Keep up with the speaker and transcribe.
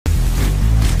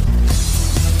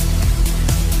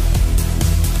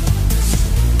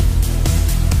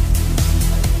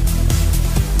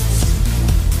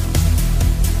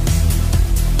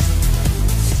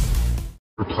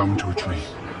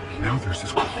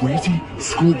crazy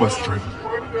school bus driver.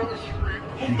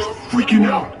 He's freaking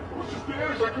out.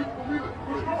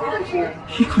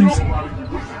 He claims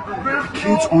the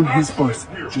kids on his bus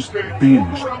just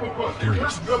vanished. There he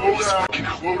is. He's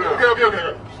freaking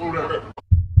out. Slow down.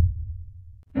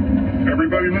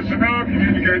 Everybody listen up. You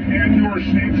need to get in your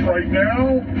seats right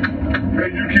now.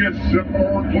 Hey, you kids, step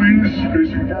forward, please.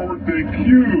 Facing forward, thank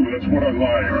you. That's what I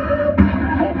like.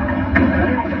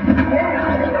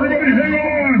 Everybody hang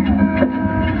on.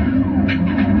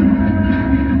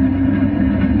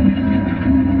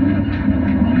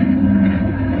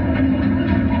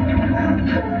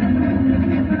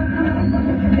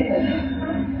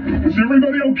 Is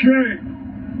everybody okay?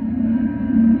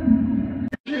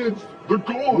 Kids, they're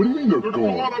gone. What do you mean they're gone?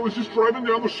 gone? I was just driving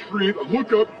down the street. I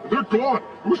look up, they're gone.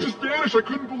 It was just vanished. I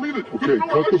couldn't believe it. Okay,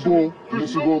 cut the bull.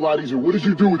 This will go a lot easier. What did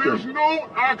you do with them? There's no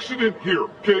accident here.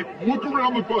 Okay, look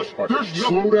around the bus. Right, There's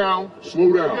slow down.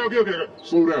 Slow down. Okay.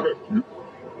 Slow down. Okay.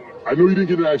 I know you didn't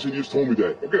get in an accident. You just told me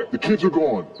that. Okay. The kids are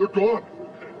gone. They're gone.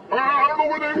 I don't know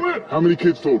where they went. How many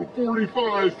kids total?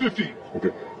 45, 50.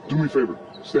 Okay. Do me a favor.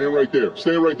 Stand right there.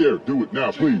 Stand right there. Do it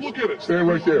now, please. Look at it. Stand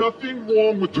right there. There's nothing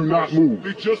wrong with Do the not bus. move.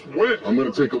 They just went. I'm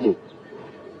going to take a look.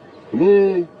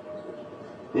 Hello?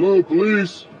 Hello,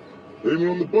 police? Anyone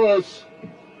on the bus?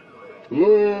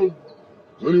 Hello?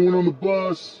 Is anyone on the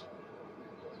bus?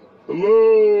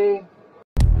 Hello?